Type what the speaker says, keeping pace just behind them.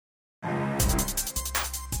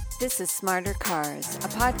This is Smarter Cars, a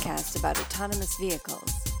podcast about autonomous vehicles.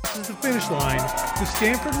 This is the finish line. The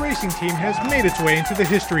Stanford racing team has made its way into the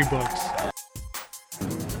history books.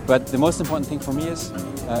 But the most important thing for me is,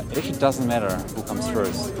 it actually doesn't matter who comes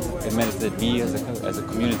first. It matters that we as a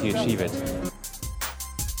community achieve it.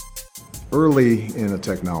 Early in a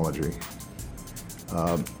technology,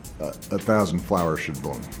 1,000 flowers should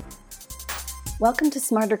bloom. Welcome to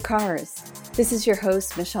Smarter Cars. This is your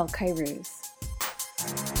host, Michelle Kairouz.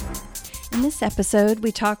 In this episode,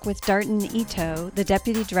 we talk with Darton Ito, the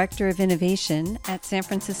Deputy Director of Innovation at San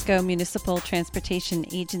Francisco Municipal Transportation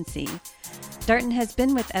Agency. Darton has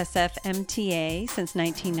been with SFMTA since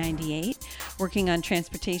 1998, working on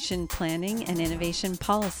transportation planning and innovation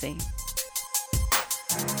policy.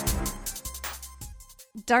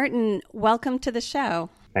 Darton, welcome to the show.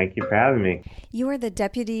 Thank you for having me. You are the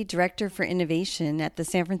Deputy Director for Innovation at the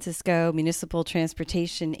San Francisco Municipal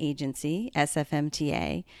Transportation Agency,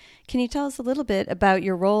 SFMTA. Can you tell us a little bit about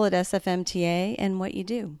your role at SFMTA and what you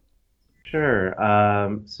do? Sure.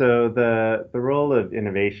 So the role of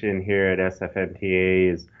innovation here at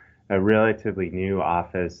SFMTA is a relatively new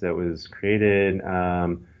office that was created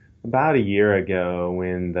about a year ago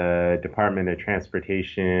when the Department of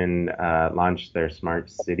Transportation launched their Smart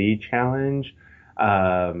City Challenge.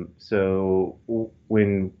 So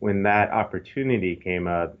when that opportunity came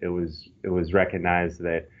up, it was recognized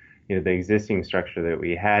that the existing structure that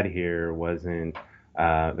we had here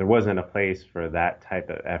there wasn't a place for that type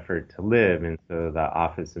of effort to live, and so the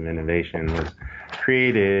Office of Innovation was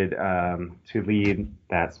created to lead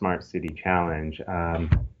that Smart City Challenge,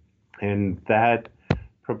 and that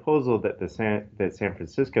proposal that San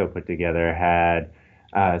Francisco put together had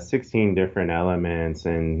 16 different elements,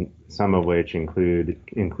 and some of which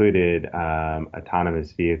included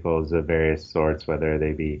autonomous vehicles of various sorts, whether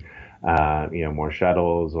they be more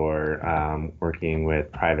shuttles or working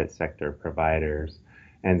with private sector providers.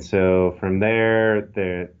 And so from there,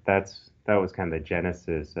 that was kind of the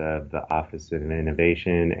genesis of the Office of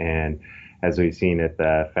Innovation. And as we've seen at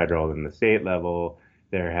the federal and the state level,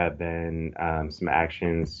 there have been some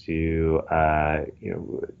actions to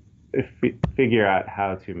figure out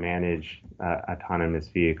how to manage autonomous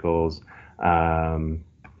vehicles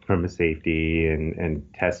from a safety and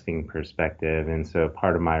testing perspective. And so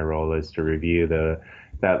part of my role is to review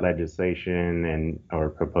that legislation or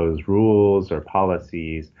proposed rules or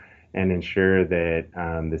policies and ensure that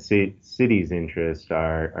the city's interests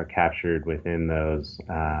are captured within those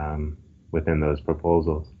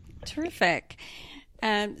proposals. Terrific.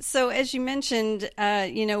 So as you mentioned,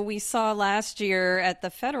 we saw last year at the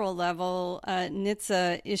federal level,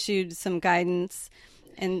 NHTSA issued some guidance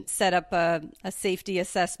and set up a safety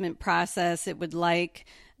assessment process it would like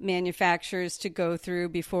manufacturers to go through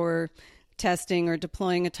before testing or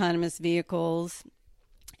deploying autonomous vehicles.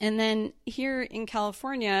 And then here in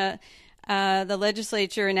California, the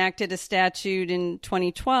legislature enacted a statute in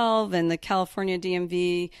 2012, and the California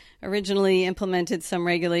DMV originally implemented some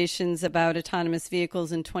regulations about autonomous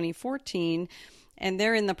vehicles in 2014, and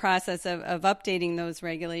they're in the process of updating those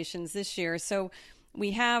regulations this year. So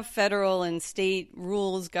we have federal and state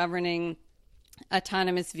rules governing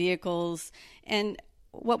autonomous vehicles, and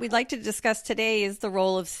what we'd like to discuss today is the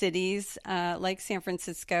role of cities like San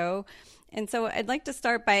Francisco. And so I'd like to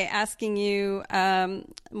start by asking you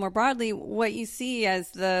more broadly what you see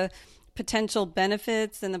as the potential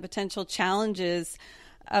benefits and the potential challenges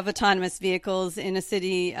of autonomous vehicles in a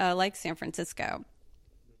city like San Francisco.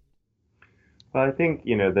 Well, I think,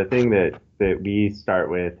 the thing that we start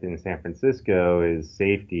with in San Francisco is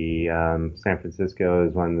safety. San Francisco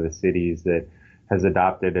is one of the cities that has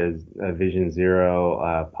adopted a Vision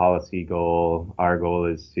Zero policy goal. Our goal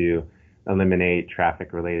is to eliminate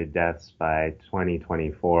traffic-related deaths by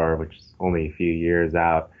 2024, which is only a few years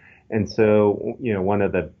out. And so, one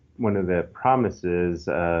of the promises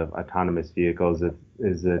of autonomous vehicles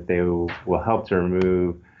is that they will help to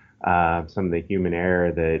remove some of the human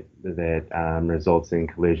error that results in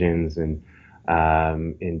collisions and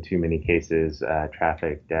in too many cases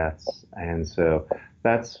traffic deaths. And so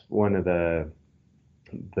that's one of the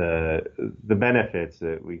benefits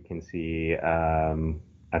that we can see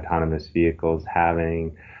autonomous vehicles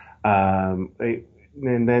having. And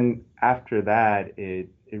then after that, it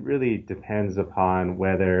really depends upon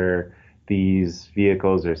whether these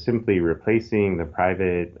vehicles are simply replacing the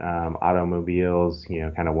private automobiles,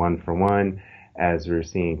 kind of one for one, as we're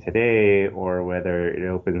seeing today, or whether it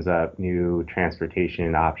opens up new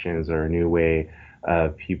transportation options or a new way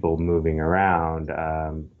of people moving around,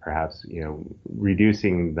 perhaps,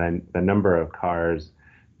 reducing the number of cars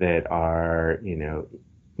that are,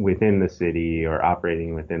 within the city or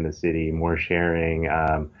operating within the city, more sharing,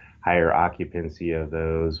 higher occupancy of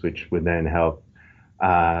those, which would then help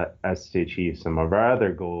us to achieve some of our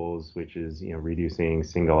other goals, which is, reducing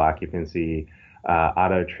single occupancy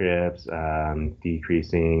auto trips,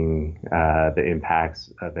 decreasing the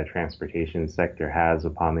impacts the transportation sector has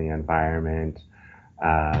upon the environment,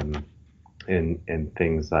 and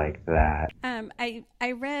things like that.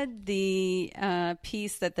 I read the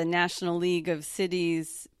piece that the National League of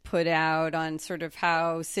Cities put out on sort of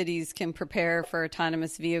how cities can prepare for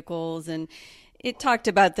autonomous vehicles, and it talked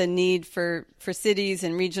about the need for cities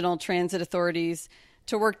and regional transit authorities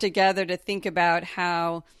to work together to think about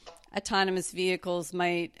how autonomous vehicles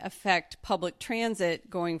might affect public transit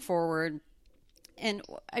going forward. And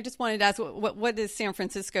I just wanted to ask, what is San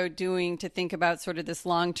Francisco doing to think about sort of this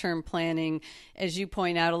long-term planning? As you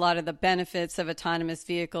point out, a lot of the benefits of autonomous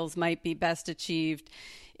vehicles might be best achieved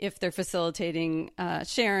if they're facilitating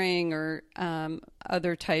sharing or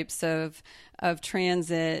other types of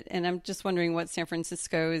transit. And I'm just wondering what San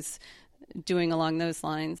Francisco is doing along those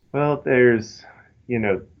lines. Well, there's,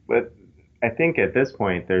 but I think at this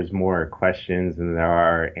point there's more questions than there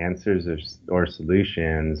are answers or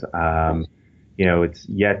solutions. It's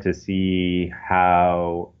yet to see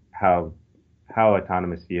how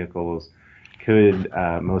autonomous vehicles could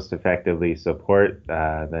most effectively support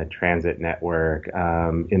the transit network.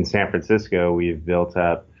 In San Francisco, we've built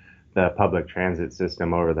up the public transit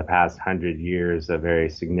system over the past 100 years, a very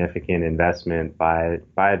significant investment by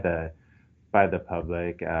the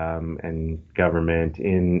public and government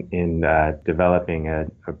in developing a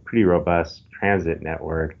pretty robust transit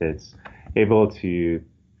network that's able to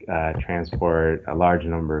transport a large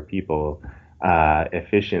number of people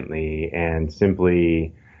efficiently, and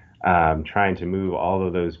simply trying to move all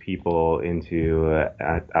of those people into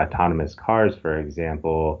autonomous cars, for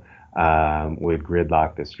example, would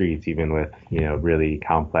gridlock the streets, even with really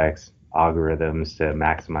complex algorithms to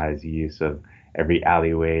maximize the use of every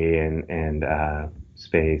alleyway and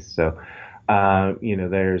space. So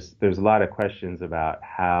there's a lot of questions about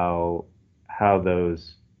how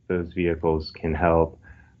those vehicles can help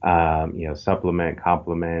supplement,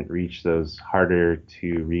 complement, reach those harder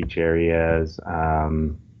to reach areas,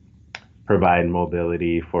 provide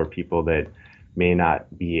mobility for people that may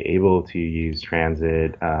not be able to use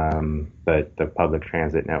transit, but the public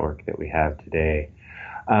transit network that we have today.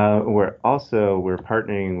 We're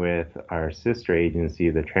partnering with our sister agency,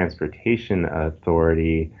 the Transportation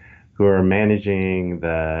Authority, who are managing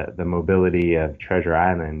the mobility of Treasure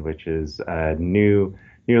Island, which is a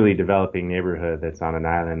newly developing neighborhood that's on an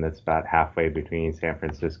island that's about halfway between San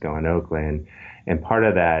Francisco and Oakland. And part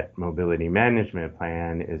of that mobility management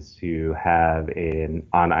plan is to have an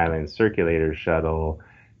on-island circulator shuttle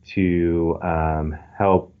to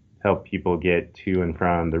help people get to and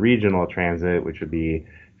from the regional transit, which would be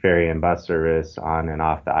ferry and bus service on and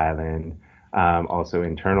off the island. Also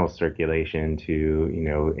internal circulation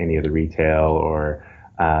to any of the retail or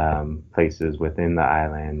places within the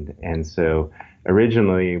island. And so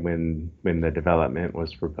originally, when the development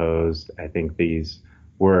was proposed, I think these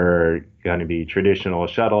were going to be traditional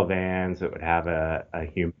shuttle vans that would have a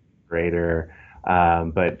human operator.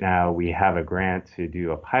 But now we have a grant to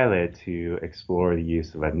do a pilot to explore the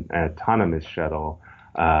use of an autonomous shuttle,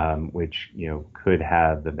 which could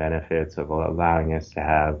have the benefits of allowing us to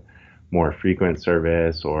have more frequent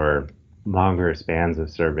service or longer spans of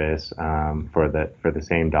service for the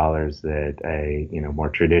same dollars that a more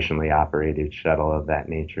traditionally operated shuttle of that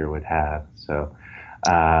nature would have. So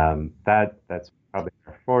that's probably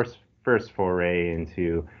our first foray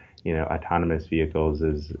into autonomous vehicles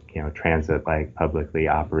is transit-like publicly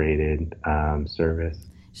operated service.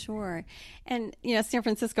 Sure. And, San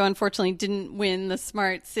Francisco, unfortunately, didn't win the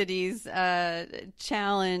Smart Cities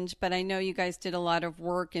challenge, but I know you guys did a lot of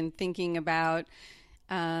work in thinking about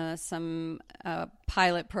some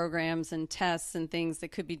pilot programs and tests and things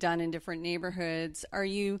that could be done in different neighborhoods. Are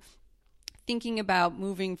you thinking about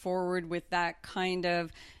moving forward with that kind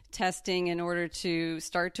of testing in order to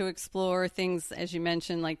start to explore things, as you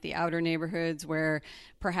mentioned, like the outer neighborhoods where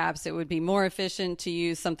perhaps it would be more efficient to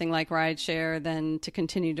use something like rideshare than to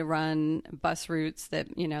continue to run bus routes that,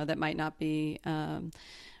 that might not be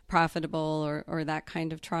profitable or that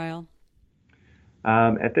kind of trial?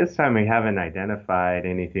 At this time, we haven't identified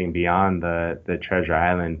anything beyond the Treasure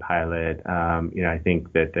Island pilot. I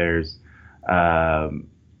think that there's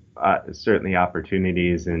certainly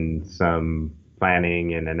opportunities and some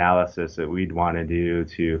planning and analysis that we'd want to do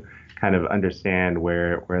to kind of understand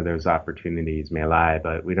where those opportunities may lie,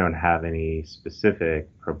 but we don't have any specific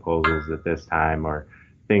proposals at this time or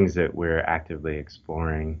things that we're actively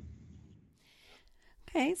exploring.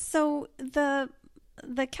 Okay, so the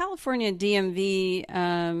the California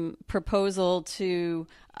DMV proposal to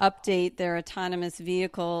update their autonomous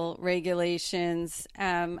vehicle regulations,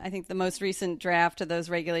 I think the most recent draft of those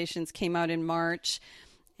regulations came out in March,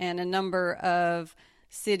 and a number of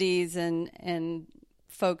cities and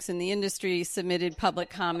folks in the industry submitted public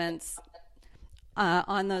comments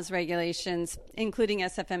on those regulations, including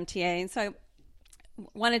SFMTA. And so I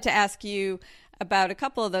wanted to ask you about a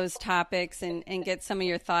couple of those topics and get some of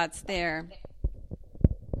your thoughts there.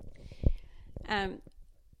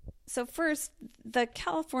 So first,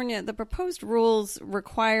 the proposed rules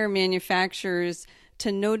require manufacturers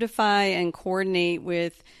to notify and coordinate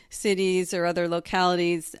with cities or other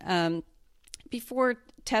localities before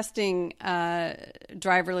testing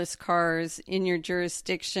driverless cars in your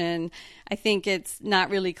jurisdiction. I think it's not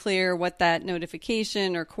really clear what that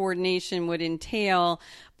notification or coordination would entail,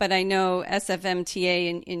 but I know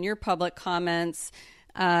SFMTA in your public comments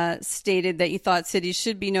stated that you thought cities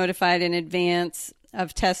should be notified in advance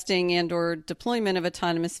of testing and or deployment of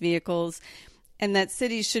autonomous vehicles, and that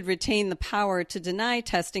cities should retain the power to deny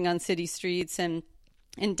testing on city streets and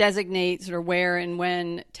designate sort of where and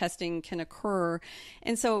when testing can occur.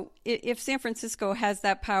 And so if San Francisco has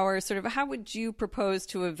that power, sort of how would you propose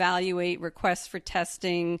to evaluate requests for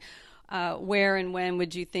testing? Where and when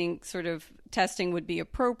would you think sort of testing would be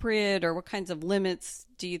appropriate, or what kinds of limits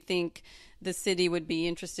do you think the city would be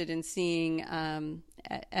interested in seeing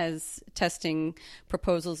as testing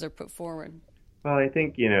proposals are put forward? Well, I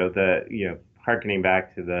think, harkening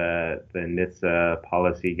back to the NHTSA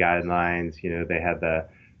policy guidelines, they had the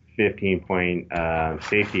 15-point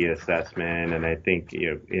safety assessment, and I think,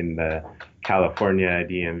 in the California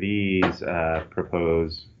DMV's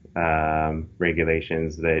proposed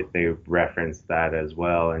regulations, that they referenced that as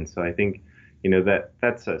well. And so I think,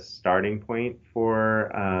 that's a starting point for,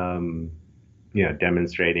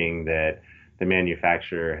 demonstrating that the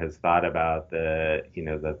manufacturer has thought about the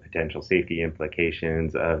potential safety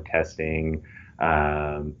implications of testing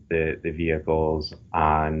the vehicles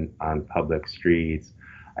on public streets.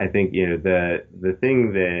 I think the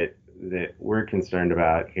thing that we're concerned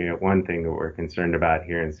about here, one thing that we're concerned about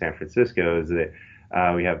here in San Francisco is that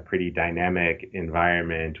we have a pretty dynamic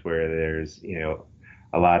environment where there's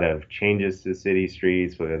a lot of changes to city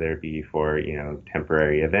streets, whether there be for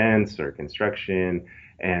temporary events or construction.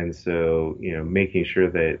 And so, making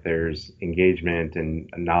sure that there's engagement and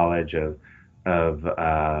knowledge of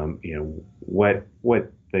what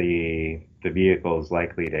the vehicle is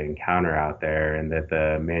likely to encounter out there, and that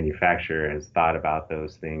the manufacturer has thought about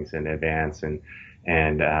those things in advance and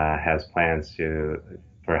has plans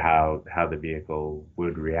for how the vehicle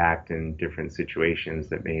would react in different situations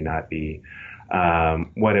that may not be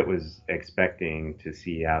what it was expecting to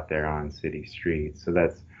see out there on city streets. So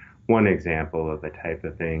that's one example of the type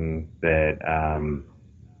of thing that,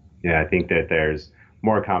 I think that there's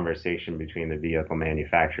more conversation between the vehicle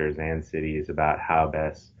manufacturers and cities about how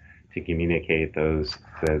best to communicate those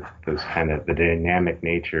kind of the dynamic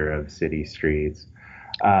nature of city streets.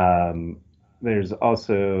 There's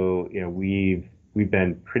also, we've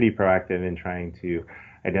been pretty proactive in trying to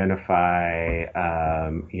identify,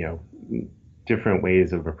 different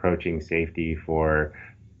ways of approaching safety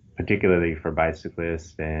particularly for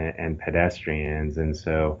bicyclists and pedestrians. And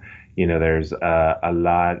so, there's a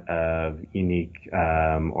lot of unique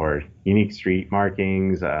street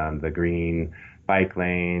markings, the green bike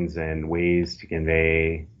lanes, and ways to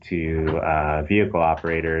convey to vehicle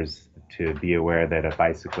operators to be aware that a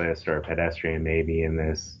bicyclist or a pedestrian may be in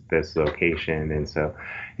this location. And so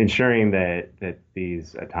ensuring that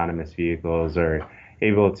these autonomous vehicles are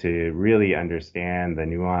able to really understand the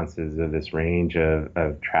nuances of this range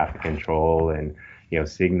of traffic control and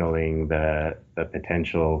signaling the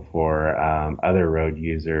potential for other road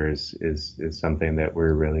users is something that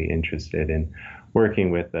we're really interested in working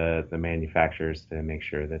with the manufacturers to make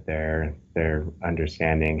sure that they're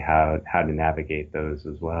understanding how to navigate those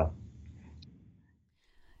as well.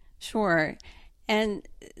 Sure. And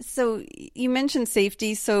so you mentioned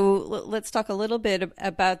safety, so let's talk a little bit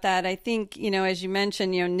about that. I think, as you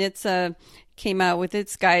mentioned, NHTSA came out with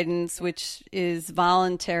its guidance, which is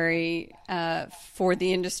voluntary for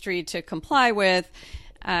the industry to comply with.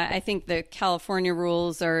 I think the California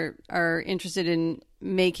rules are interested in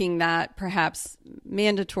making that perhaps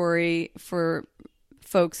mandatory for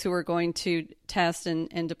folks who are going to test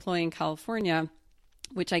and deploy in California,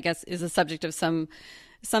 which I guess is a subject of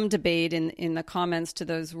some debate in the comments to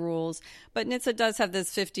those rules. But NHTSA does have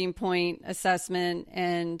this 15-point assessment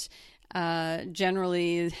and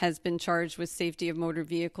generally has been charged with safety of motor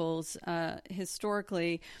vehicles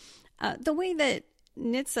historically. The way that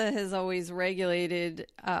NHTSA has always regulated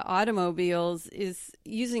automobiles is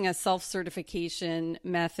using a self-certification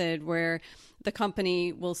method where the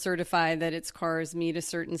company will certify that its cars meet a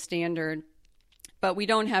certain standard. But we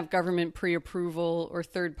don't have government pre-approval or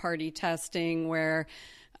third-party testing where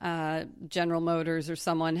General Motors or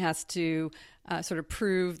someone has to sort of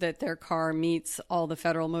prove that their car meets all the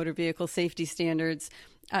federal motor vehicle safety standards.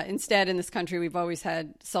 Instead, in this country, we've always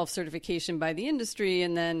had self-certification by the industry,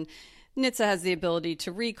 and then NHTSA has the ability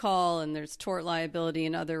to recall, and there's tort liability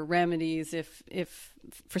and other remedies if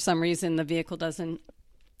for some reason the vehicle doesn't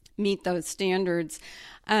meet those standards.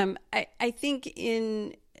 I think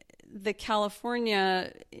in the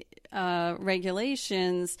California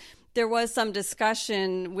regulations, there was some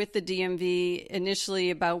discussion with the DMV initially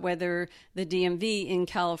about whether the DMV in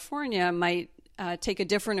California might take a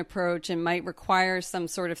different approach and might require some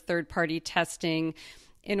sort of third-party testing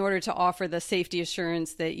in order to offer the safety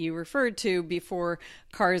assurance that you referred to before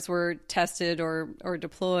cars were tested or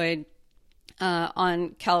deployed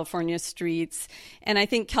on California streets. And I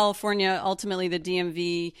think California, ultimately the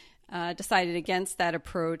DMV decided against that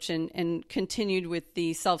approach and continued with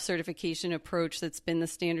the self-certification approach that's been the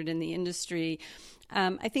standard in the industry.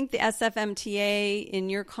 I think the SFMTA, in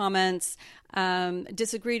your comments,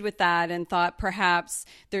 disagreed with that and thought perhaps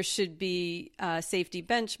there should be safety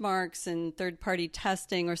benchmarks and third-party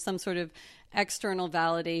testing or some sort of external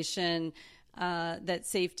validation that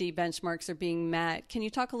safety benchmarks are being met. Can you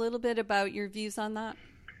talk a little bit about your views on that?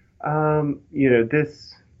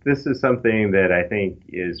 This is something that I think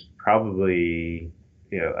is probably,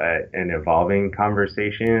 an evolving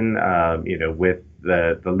conversation, with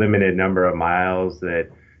the limited number of miles that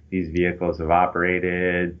these vehicles have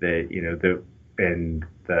operated,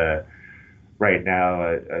 right now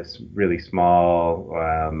a really small,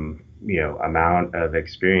 amount of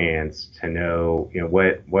experience to know,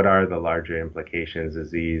 what are the larger implications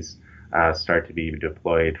as these start to be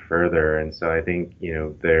deployed further. And so I think,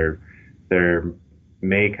 there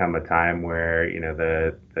may come a time where,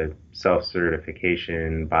 the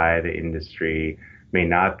self-certification by the industry may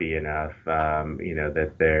not be enough,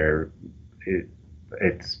 that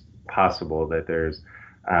it's possible that there's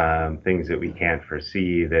things that we can't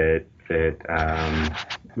foresee that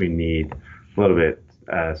we need a little bit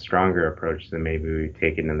stronger approach than maybe we've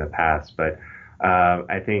taken in the past. But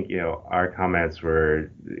I think, our comments were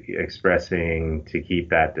expressing to keep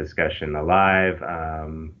that discussion alive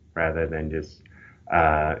rather than just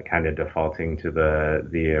kind of defaulting to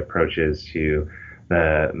the approaches to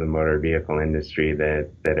the motor vehicle industry that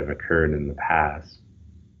have occurred in the past.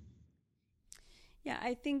 Yeah,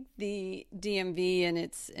 I think the DMV in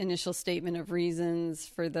its initial statement of reasons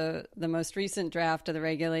for the most recent draft of the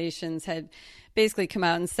regulations had basically come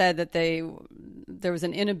out and said that there was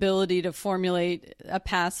an inability to formulate a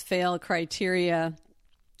pass-fail criteria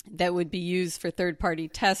that would be used for third-party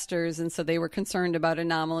testers, and so they were concerned about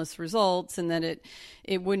anomalous results and that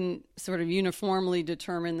it wouldn't sort of uniformly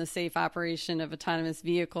determine the safe operation of autonomous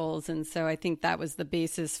vehicles. And so I think that was the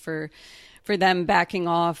basis for them backing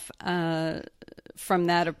off from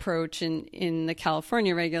that approach in the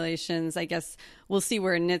California regulations. I guess we'll see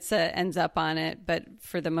where NHTSA ends up on it, but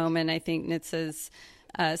for the moment, I think NHTSA's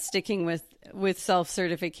sticking with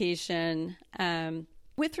self-certification.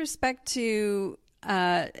 With respect to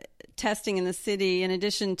testing in the city, in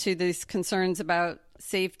addition to these concerns about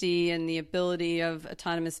safety and the ability of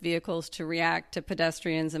autonomous vehicles to react to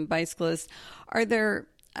pedestrians and bicyclists, are there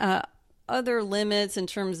other limits in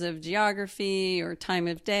terms of geography or time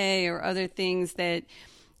of day or other things that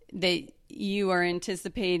you are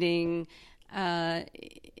anticipating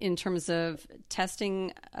in terms of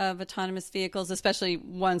testing of autonomous vehicles, especially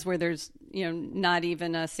ones where there's, not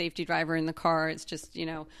even a safety driver in the car? It's just,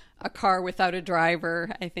 a car without a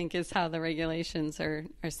driver, I think, is how the regulations are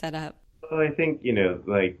set up. Well, I think,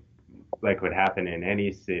 like what happened in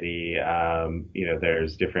any city,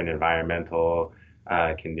 there's different environmental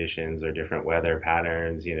conditions or different weather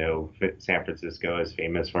patterns. San Francisco is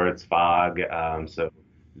famous for its fog, so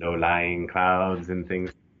low-lying clouds and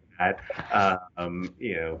things like that.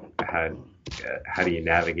 How do you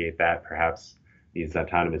navigate that? Perhaps these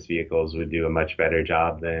autonomous vehicles would do a much better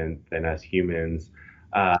job than us humans.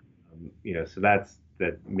 So that's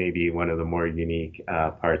maybe one of the more unique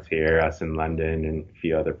parts here, us in London and a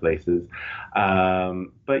few other places.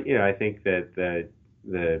 But I think that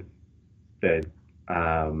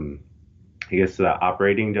I guess the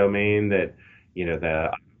operating domain that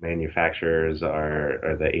the manufacturers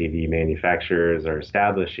or the AV manufacturers are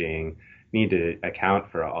establishing need to account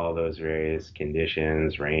for all those various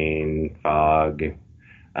conditions: rain, fog,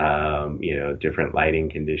 different lighting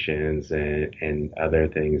conditions and other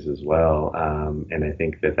things as well. And I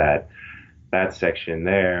think that section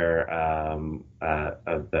there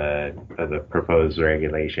of the proposed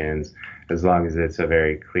regulations, as long as it's a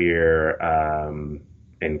very clear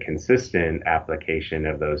and consistent application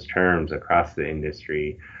of those terms across the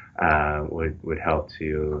industry, would help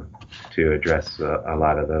to address a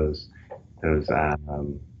lot of those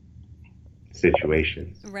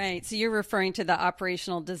situations. Right. So you're referring to the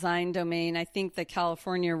operational design domain. I think the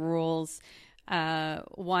California rules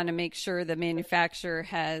want to make sure the manufacturer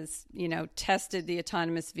has, tested the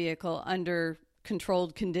autonomous vehicle under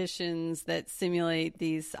controlled conditions that simulate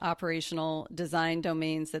these operational design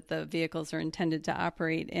domains that the vehicles are intended to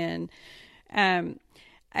operate in.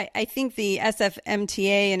 I think the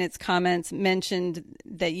SFMTA in its comments mentioned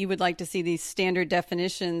that you would like to see these standard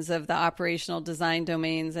definitions of the operational design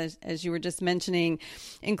domains, as you were just mentioning,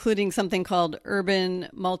 including something called urban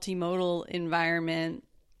multimodal environment.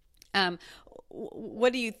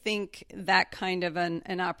 What do you think that kind of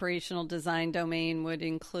an operational design domain would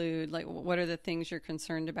include? Like, what are the things you're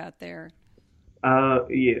concerned about there? A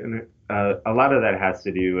lot of that has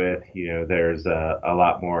to do with, there's a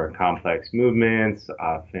lot more complex movements,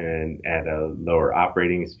 often at a lower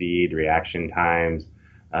operating speed. Reaction times,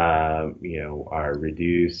 are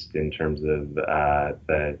reduced in terms of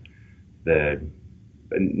the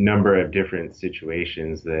number of different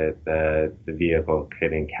situations that the vehicle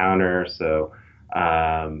could encounter. So,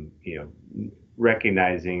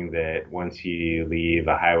 recognizing that once you leave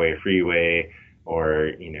a highway, freeway, or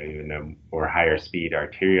even or higher speed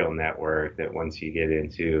arterial network, that once you get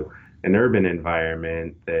into an urban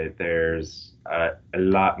environment, that there's a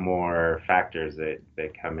lot more factors that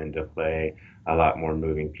come into play, a lot more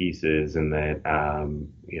moving pieces, and that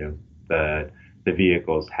the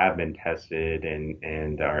vehicles have been tested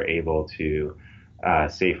and are able to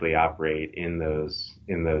safely operate in those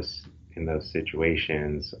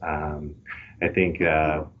situations. I think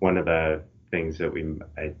one of the things that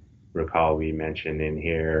I recall we mentioned in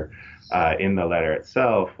here in the letter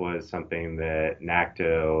itself was something that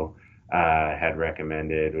NACTO had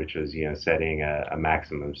recommended, which was setting a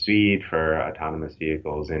maximum speed for autonomous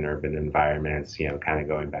vehicles in urban environments. Kind of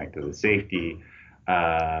going back to the safety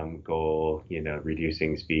goal.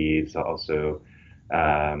 Reducing speeds also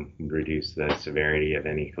reduce the severity of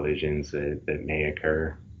any collisions that may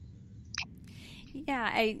occur.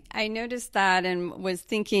 Yeah, I noticed that and was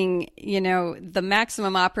thinking, the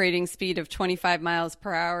maximum operating speed of 25 miles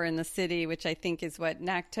per hour in the city, which I think is what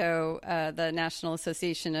NACTO, the National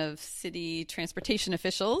Association of City Transportation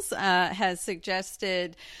Officials, has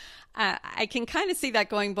suggested. I can kind of see that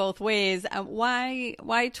going both ways. Why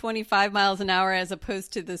 25 miles an hour as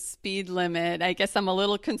opposed to the speed limit? I guess I'm a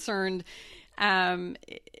little concerned.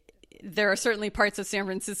 There are certainly parts of San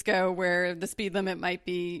Francisco where the speed limit might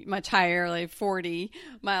be much higher, like 40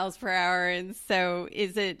 miles per hour. And so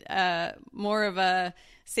is it more of a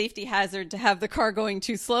safety hazard to have the car going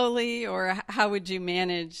too slowly, or how would you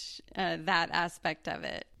manage that aspect of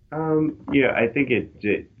it? I think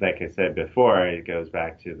it, like I said before, it goes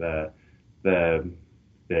back to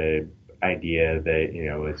the idea that,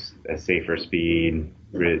 it's a safer speed,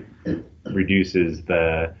 reduces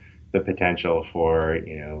the potential for,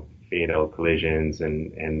 fatal collisions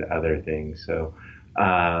and other things. So,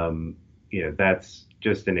 that's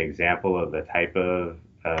just an example of the type of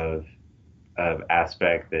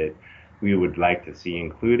aspect that we would like to see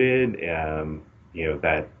included.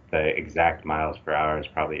 That the exact miles per hour is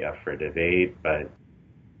probably up for debate, but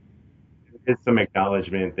it's some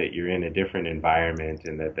acknowledgement that you're in a different environment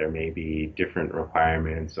and that there may be different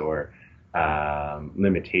requirements or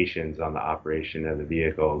limitations on the operation of the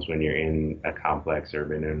vehicles when you're in a complex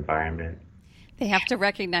urban environment. They have to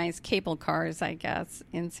recognize cable cars, I guess,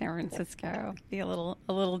 in San Francisco. Be a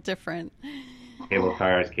little different. Cable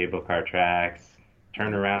cars, cable car tracks,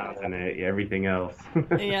 turnarounds, and everything else.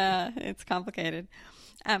 Yeah, it's complicated.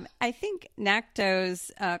 I think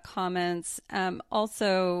NACTO's comments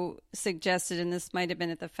also suggested, and this might have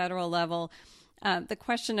been at the federal level, the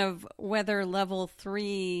question of whether level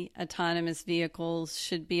 3 autonomous vehicles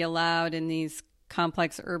should be allowed in these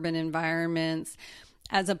complex urban environments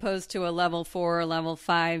as opposed to a level 4 or level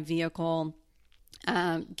 5 vehicle,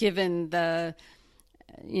 given the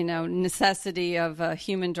necessity of a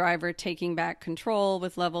human driver taking back control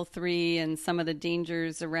with level 3 and some of the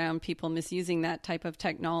dangers around people misusing that type of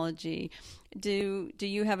technology. Do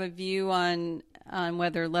you have a view on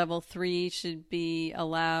whether level 3 should be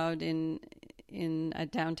allowed in a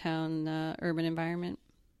downtown urban environment?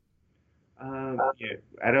 I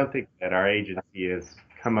don't think that our agency has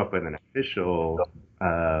come up with an official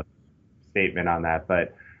statement on that,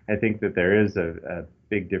 but I think that there is a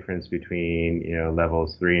big difference between,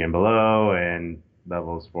 levels 3 and below and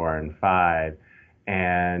levels 4 and 5.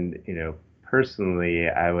 And, personally,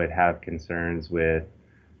 I would have concerns with,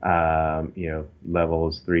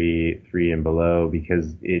 levels three and below,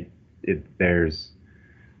 because there's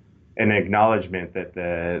an acknowledgement that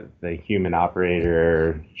the human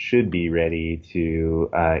operator should be ready to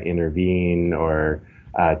intervene or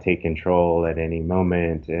take control at any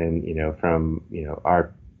moment. And from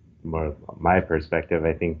my perspective,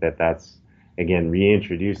 I think that that's again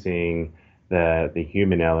reintroducing the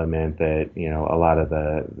human element that a lot of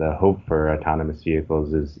the hope for autonomous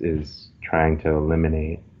vehicles is trying to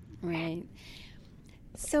eliminate. Right.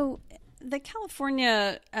 So the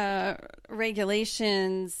California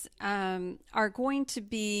regulations are going to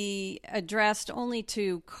be addressed only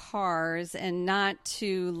to cars and not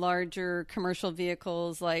to larger commercial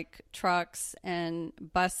vehicles like trucks and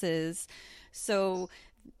buses. So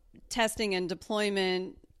testing and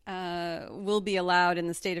deployment will be allowed in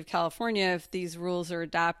the state of California if these rules are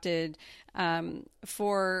adopted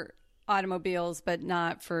for automobiles, but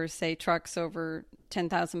not for, say, trucks over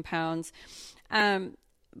 10,000 pounds.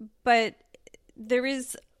 But there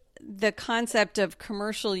is the concept of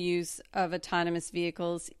commercial use of autonomous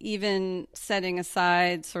vehicles, even setting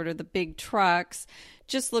aside sort of the big trucks.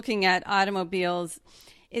 Just looking at automobiles,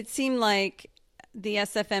 it seemed like the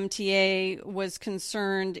SFMTA was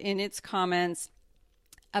concerned in its comments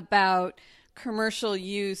about commercial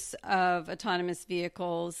use of autonomous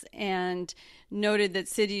vehicles and noted that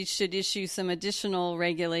cities should issue some additional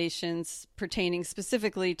regulations pertaining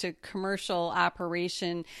specifically to commercial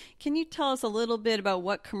operation. Can you tell us a little bit about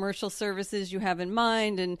what commercial services you have in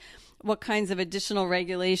mind and what kinds of additional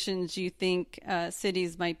regulations you think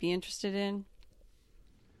cities might be interested in?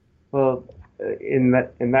 Well, in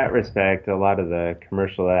that respect, a lot of the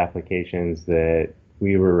commercial applications that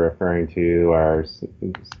we were referring to are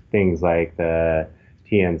things like the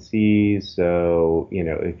TNCs. So,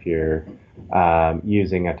 if you're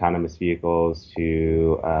using autonomous vehicles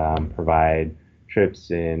to provide trips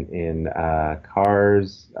in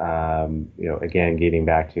cars, again, getting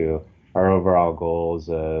back to our overall goals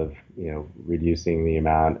of, reducing the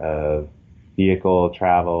amount of vehicle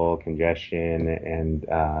travel, congestion,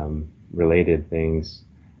 and related things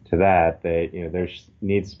to that there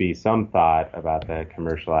needs to be some thought about the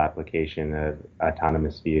commercial application of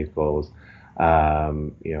autonomous vehicles. How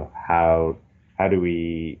do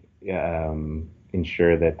we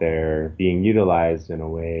ensure that they're being utilized in a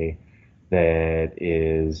way that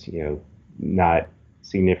is not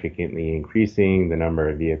significantly increasing the number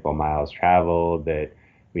of vehicle miles traveled, that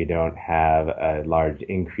we don't have a large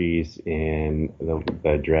increase in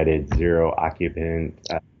the dreaded zero occupant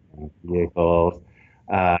vehicles.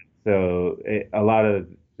 So a lot of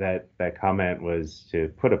that comment was to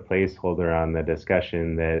put a placeholder on the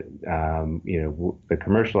discussion that, the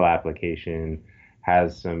commercial application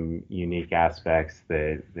has some unique aspects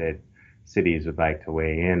that cities would like to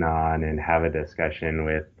weigh in on and have a discussion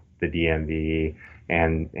with the DMV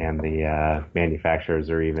and the manufacturers,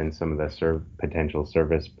 or even some of the potential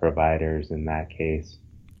service providers in that case.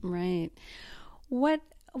 Right. What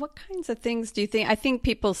kinds of things do you think? I think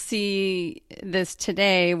people see this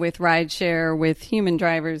today with rideshare, with human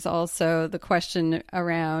drivers also, the question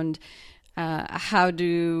around how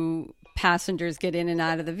do passengers get in and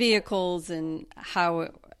out of the vehicles, and how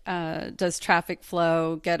does traffic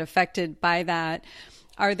flow get affected by that?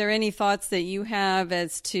 Are there any thoughts that you have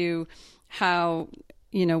as to how,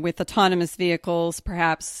 with autonomous vehicles,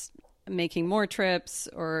 perhaps making more trips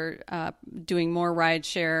or doing more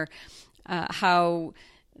rideshare, how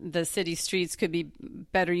the city streets could be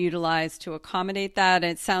better utilized to accommodate that?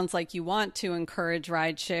 It sounds like you want to encourage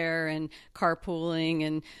rideshare and carpooling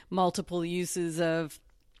and multiple uses of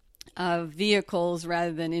vehicles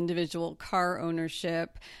rather than individual car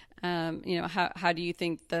ownership. How do you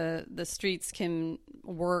think the streets can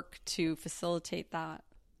work to facilitate that?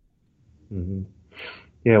 Mm-hmm.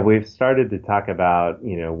 Yeah, we've started to talk about,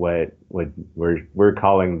 what we're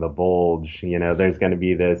calling the bulge. There's going to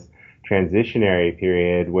be this transitionary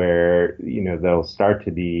period where there'll start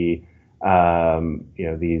to be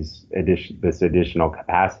this additional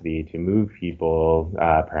capacity to move people,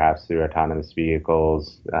 perhaps through autonomous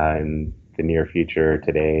vehicles in the near future.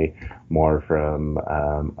 Today, more from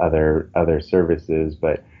other services.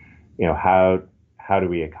 But how do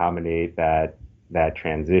we accommodate that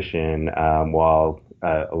transition while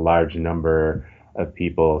a large number of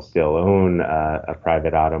people still own a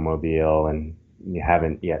private automobile and you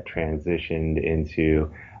haven't yet transitioned into,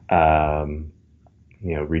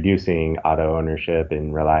 reducing auto ownership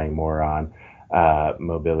and relying more on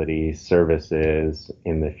mobility services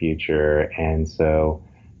in the future. And so,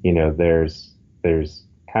 there's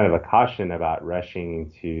kind of a caution about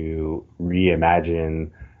rushing to reimagine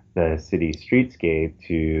the city streetscape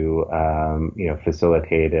to,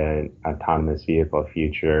 facilitate an autonomous vehicle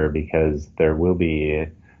future, because there will be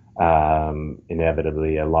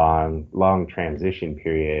inevitably a long transition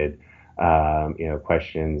period.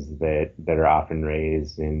 Questions that are often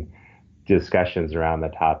raised in discussions around the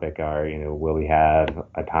topic are, will we have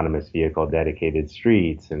autonomous vehicle dedicated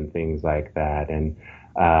streets and things like that? And,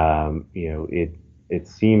 it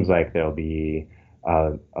seems like there'll be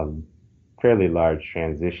a fairly large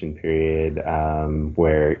transition period,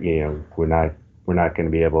 where, we're not going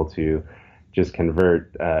to be able to just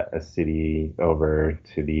convert a city over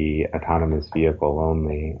to the autonomous vehicle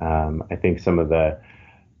only. I think some of the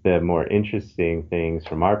more interesting things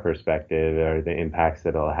from our perspective are the impacts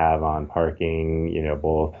that it'll have on parking,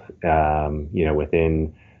 both,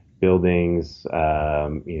 within buildings,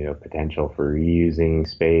 potential for reusing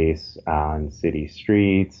space on city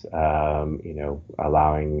streets,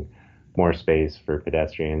 allowing more space for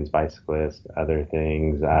pedestrians, bicyclists, other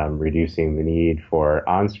things, reducing the need for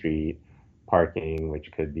on-street parking,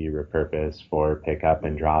 which could be repurposed for pickup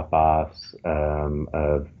and drop-offs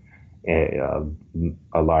of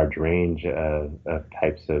a large range of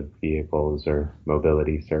types of vehicles or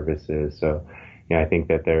mobility services. So, I think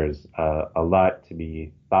that there's a lot to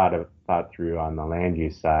be thought through on the land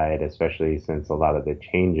use side, especially since a lot of the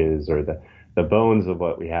changes or the bones of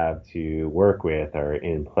what we have to work with are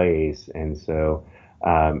in place. And so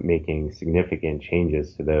making significant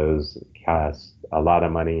changes to those cost a lot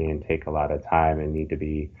of money and take a lot of time and need to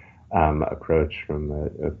be approached from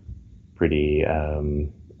a pretty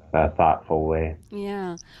thoughtful way.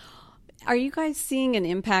 Yeah. Are you guys seeing an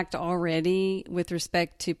impact already with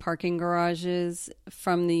respect to parking garages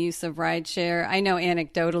from the use of rideshare? I know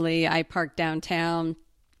anecdotally I park downtown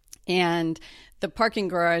and the parking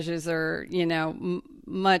garages are,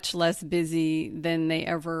 much less busy than they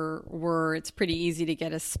ever were. It's pretty easy to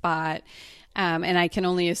get a spot. And I can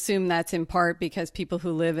only assume that's in part because people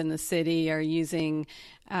who live in the city are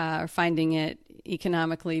finding it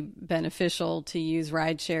economically beneficial to use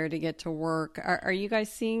rideshare to get to work. Are you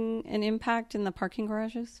guys seeing an impact in the parking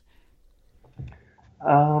garages?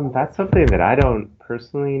 That's something that I don't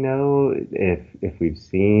personally know if we've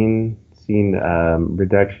seen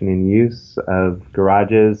reduction in use of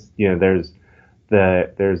garages. There's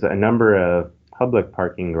a number of public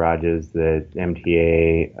parking garages that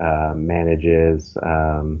MTA manages,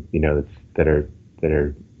 that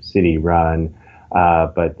are city run,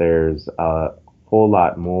 but there's a whole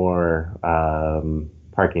lot more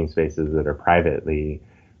parking spaces that are privately,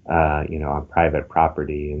 on private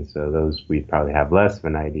property, and so those we probably have less of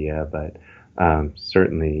an idea, but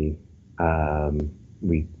certainly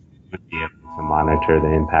we would be able to monitor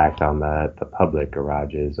the impact on the public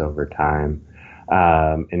garages over time.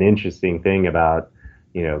 An interesting thing about,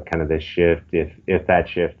 kind of this shift, if that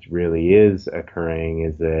shift really is occurring,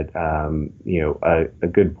 is that, a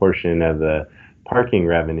good portion of the parking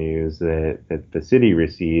revenues that the city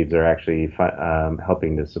receives are actually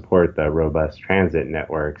helping to support the robust transit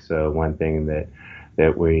network. So one thing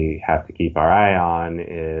that we have to keep our eye on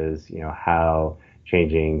is, how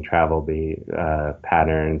changing travel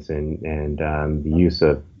patterns and the use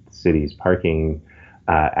of the city's parking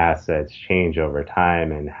assets change over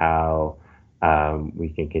time, and how we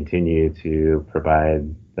can continue to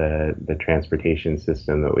provide the transportation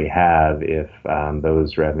system that we have if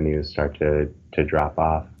those revenues start to drop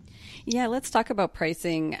off. Yeah, let's talk about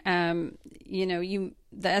pricing. The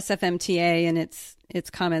SFMTA and its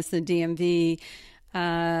comments, the DMV,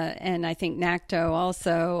 and I think NACTO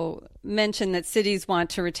also mentioned that cities want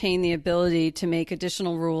to retain the ability to make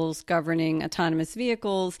additional rules governing autonomous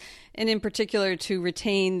vehicles, and in particular to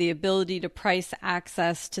retain the ability to price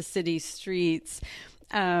access to city streets.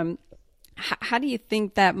 How do you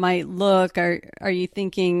think that might look? Are you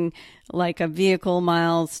thinking like a vehicle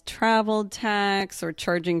miles traveled tax, or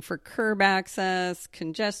charging for curb access,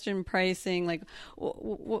 congestion pricing? Like,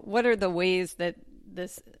 what are the ways that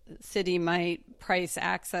this city might price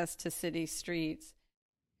access to city streets?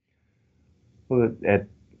 Well,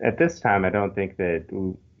 at this time, I don't think that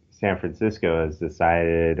San Francisco has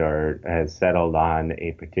decided or has settled on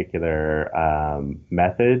a particular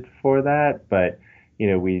method for that, but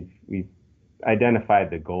we've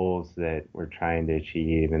identified the goals that we're trying to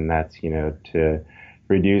achieve, and that's to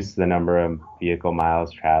reduce the number of vehicle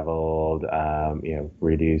miles traveled,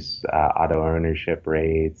 reduce auto ownership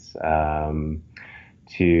rates,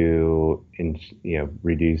 to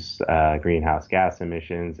reduce greenhouse gas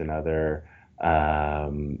emissions and other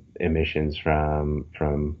emissions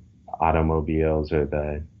from automobiles or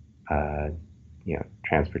the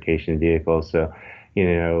transportation vehicles. So,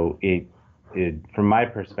 it from my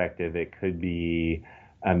perspective, it could be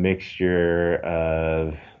a mixture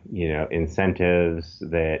of incentives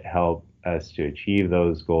that help us to achieve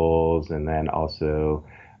those goals, and then also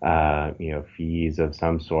fees of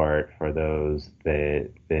some sort for those that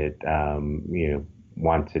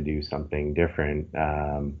want to do something different.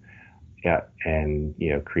 And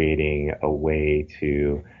creating a way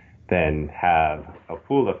to then have a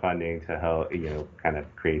pool of funding to help kind of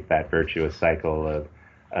create that virtuous cycle of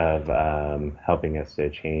helping us to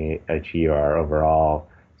achieve our overall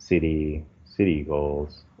city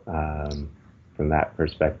goals from that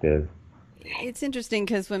perspective. It's interesting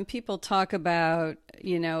because when people talk about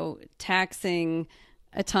taxing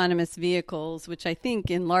autonomous vehicles, which I think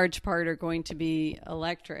in large part are going to be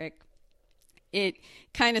electric, it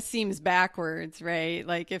kind of seems backwards, right?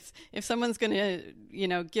 Like if someone's going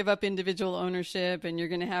to, give up individual ownership and you're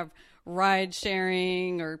going to have ride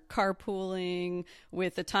sharing or carpooling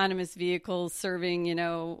with autonomous vehicles serving,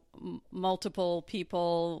 multiple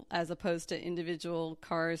people as opposed to individual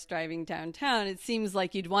cars driving downtown, it seems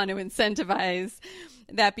like you'd want to incentivize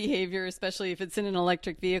that behavior, especially if it's in an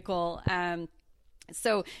electric vehicle.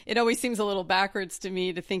 So it always seems a little backwards to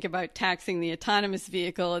me to think about taxing the autonomous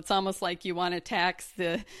vehicle. It's almost like you want to tax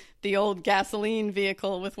the old gasoline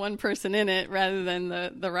vehicle with one person in it rather than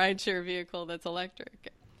the rideshare vehicle that's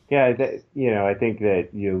electric. Yeah, I think that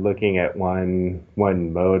looking at one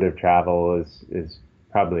mode of travel is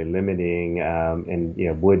probably limiting,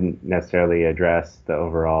 and wouldn't necessarily address the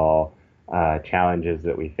overall challenges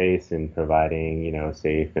that we face in providing a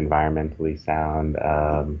safe, environmentally sound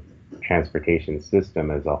transportation system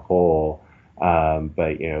as a whole. But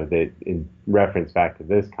that in reference back to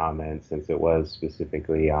this comment, since it was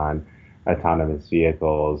specifically on autonomous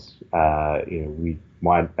vehicles, we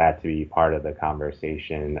want that to be part of the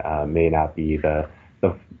conversation. May not be the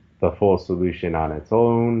full solution on its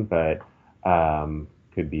own, but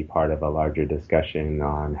could be part of a larger discussion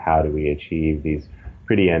on how do we achieve these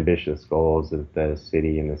pretty ambitious goals that the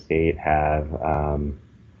city and the state have,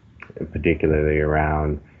 particularly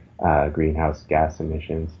around greenhouse gas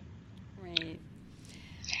emissions. Right.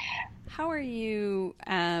 How are you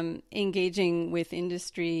engaging with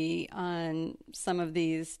industry on some of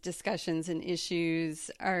these discussions and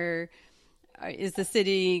issues? Is the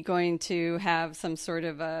city going to have some sort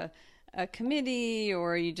of a committee,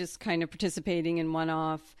 or are you just kind of participating in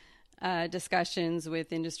one-off discussions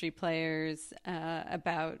with industry players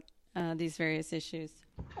about these various issues?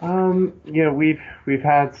 We've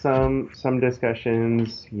had some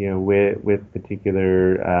discussions, with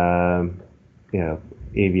particular,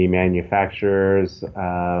 AV manufacturers.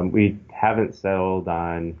 We haven't settled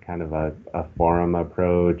on kind of a forum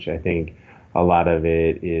approach. I think a lot of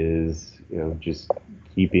it is, just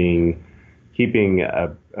keeping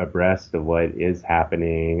abreast of what is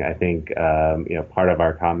happening. I think, part of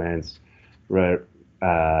our comments were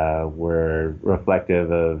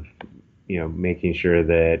reflective of, making sure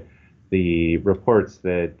that the reports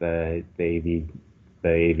that the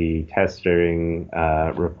AV testing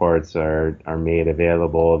reports are made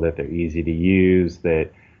available, that they're easy to use,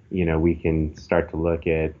 that we can start to look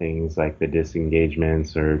at things like the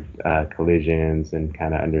disengagements or collisions and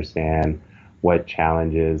kind of understand what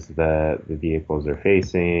challenges the vehicles are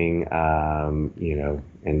facing,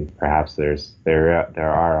 and perhaps there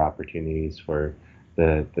are opportunities for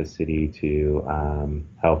the city to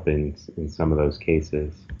help in some of those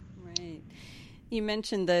cases. Right. You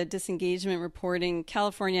mentioned the disengagement reporting.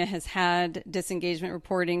 California has had disengagement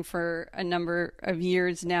reporting for a number of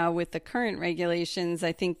years now with the current regulations.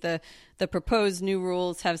 I think the proposed new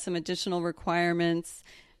rules have some additional requirements.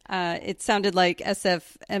 It sounded like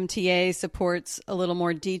SFMTA supports a little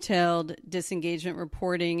more detailed disengagement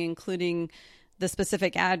reporting, including the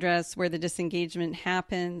specific address where the disengagement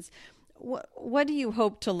happens. What do you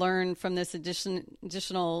hope to learn from this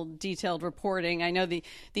additional detailed reporting? I know the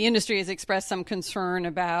industry has expressed some concern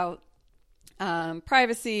about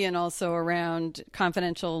privacy and also around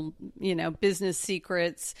confidential, business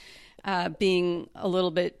secrets being a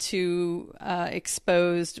little bit too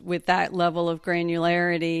exposed with that level of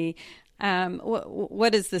granularity.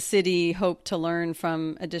 What does the city hope to learn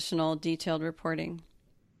from additional detailed reporting?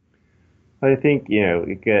 I think,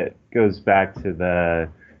 it goes back to the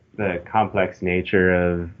complex nature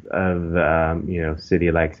of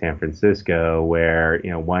city like San Francisco, where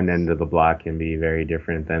one end of the block can be very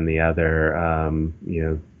different than the other.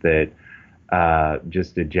 That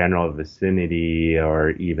just a general vicinity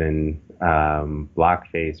or even block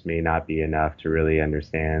face may not be enough to really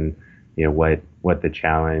understand what the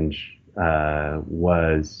challenge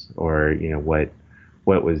was, or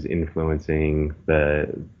what was influencing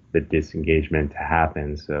the disengagement to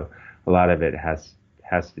happen. So a lot of it has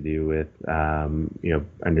to do with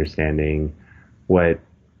understanding what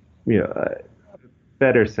a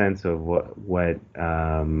better sense of what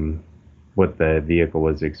the vehicle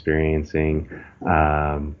was experiencing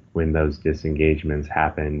when those disengagements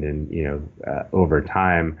happened, and over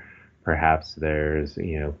time, perhaps there's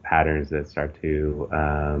patterns that start to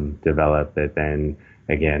develop that then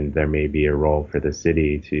again there may be a role for the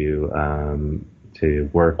city to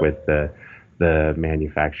work with the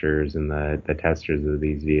manufacturers and the testers of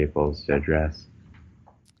these vehicles to address.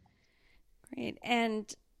 Great.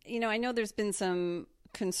 And I know there's been some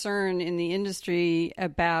concern in the industry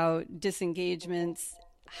about disengagements,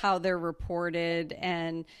 how they're reported,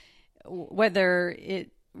 and whether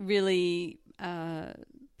it really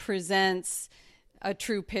presents a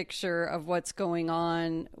true picture of what's going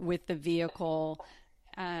on with the vehicle,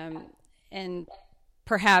 and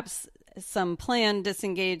perhaps some planned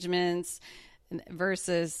disengagements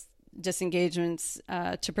versus disengagements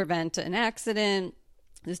to prevent an accident.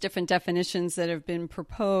 There's different definitions that have been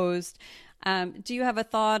proposed. Do you have a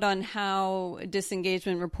thought on how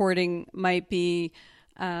disengagement reporting might be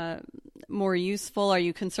more useful? Are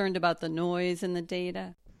you concerned about the noise in the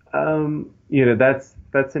data?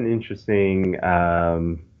 That's an interesting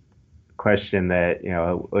question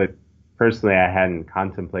that personally I hadn't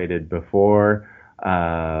contemplated before.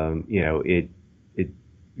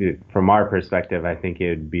 From our perspective, I think it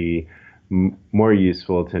would be more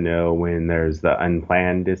useful to know when there's the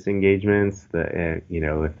unplanned disengagements,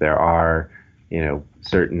 if there are,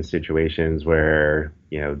 certain situations where,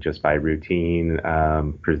 just by routine,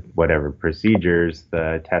 whatever procedures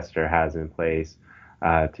the tester has in place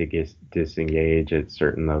to disengage at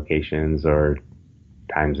certain locations or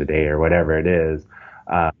times a day or whatever it is,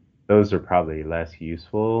 those are probably less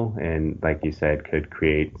useful and, like you said, could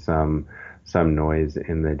create some noise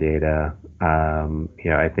in the data.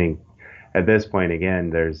 I think at this point, again,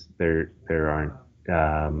 there aren't,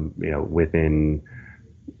 within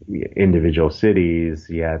individual cities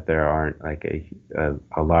yet, there aren't like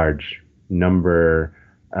a large number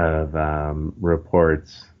of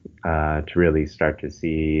reports to really start to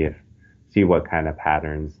see what kind of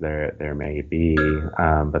patterns there may be.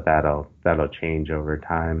 But that'll change over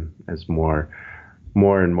time as more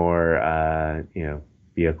and more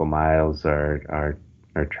vehicle miles are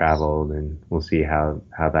traveled, and we'll see how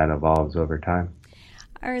that evolves over time.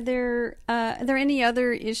 Are there any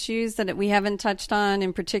other issues that we haven't touched on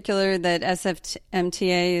in particular that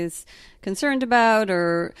SFMTA is concerned about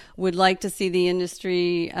or would like to see the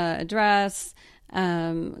industry address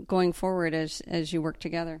going forward as you work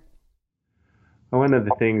together? One of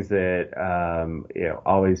the things that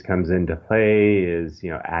always comes into play is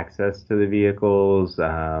access to the vehicles,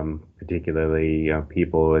 particularly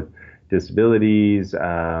people with disabilities.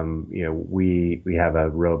 We have a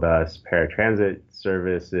robust paratransit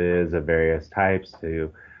services of various types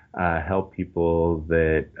to help people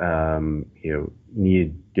that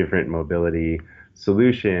need different mobility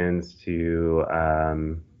solutions to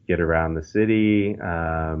get around the city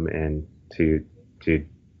and to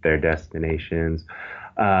their destinations.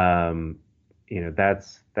 That's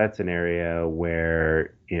an area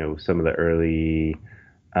where some of the early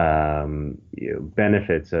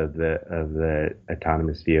benefits of the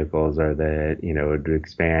autonomous vehicles are that it would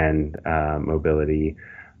expand mobility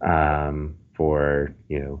for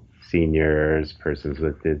seniors, persons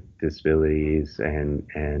with disabilities,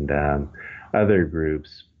 and other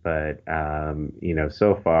groups. But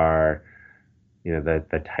so far,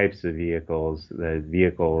 the types of vehicles, the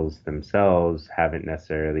vehicles themselves haven't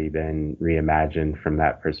necessarily been reimagined from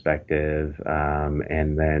that perspective.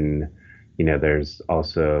 And then, there's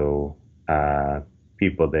also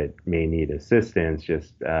people that may need assistance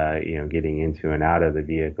just, getting into and out of the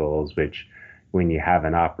vehicles, which when you have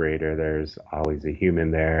an operator, there's always a human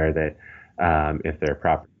there that, if they're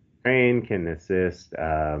properly trained, can assist.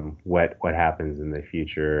 What happens in the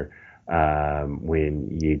future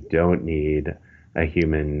when you don't need a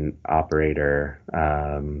human operator?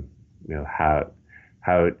 How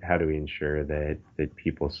do we ensure that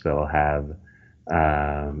people still have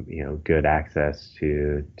good access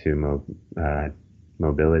to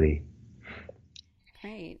mobility?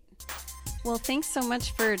 Great. Well, thanks so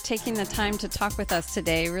much for taking the time to talk with us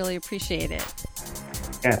today. Really appreciate it.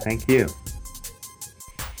 Yeah, thank you.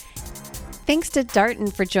 Thanks to Darton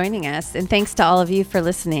for joining us, and thanks to all of you for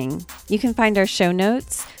listening. You can find our show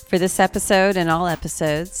notes for this episode and all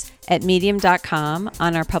episodes at medium.com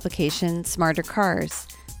on our publication, Smarter Cars.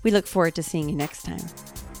 We look forward to seeing you next time.